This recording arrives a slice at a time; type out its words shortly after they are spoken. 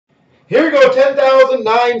Here we go,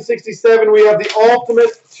 10,967. We have the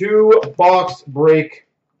ultimate 2-box break,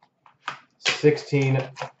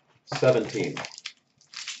 16-17.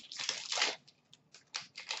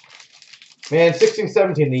 Man,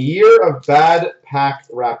 16-17, the year of bad pack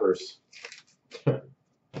wrappers.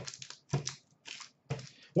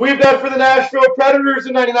 We've got for the Nashville Predators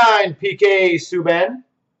in 99, PK Subban.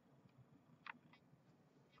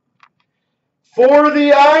 For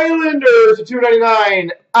the Islanders, at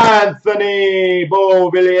 299, Anthony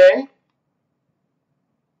Beauvillier.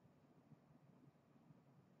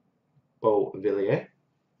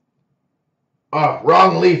 Ah,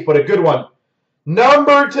 wrong leaf, but a good one.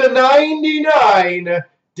 Number /99,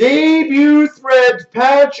 debut thread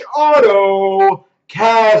patch auto,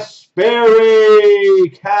 Kasperi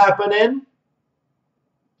Kapanen.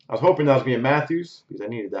 I was hoping that was going to be Matthews because I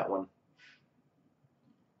needed that one.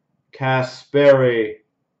 Kasperi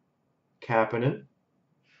Kapanen.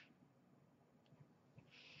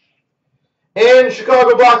 And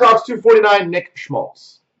Chicago Blackhawks 249, Nick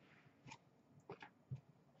Schmaltz.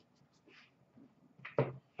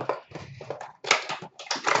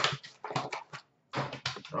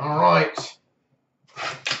 All right.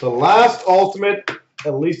 The last ultimate,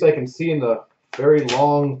 at least I can see in the very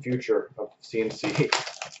long future of CNC.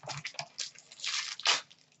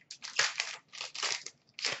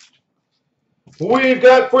 We've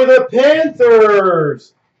got for the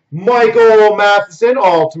Panthers, Michael Matheson,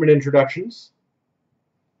 Ultimate Introductions.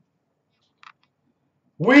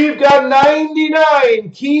 We've got 99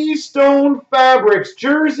 Keystone Fabrics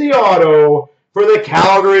Jersey Auto for the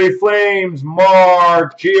Calgary Flames,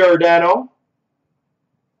 Mark Giordano.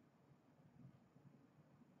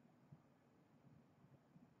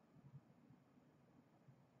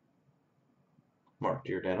 Mark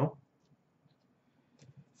Giordano.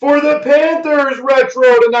 For the Panthers, retro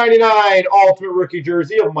 /99, Ultimate Rookie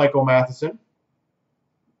Jersey of Michael Matheson.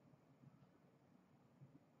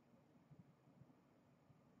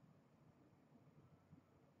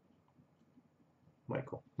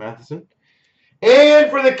 Michael Matheson. And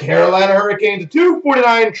for the Carolina Hurricanes,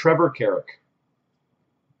 249, Trevor Carrick.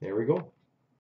 There we go.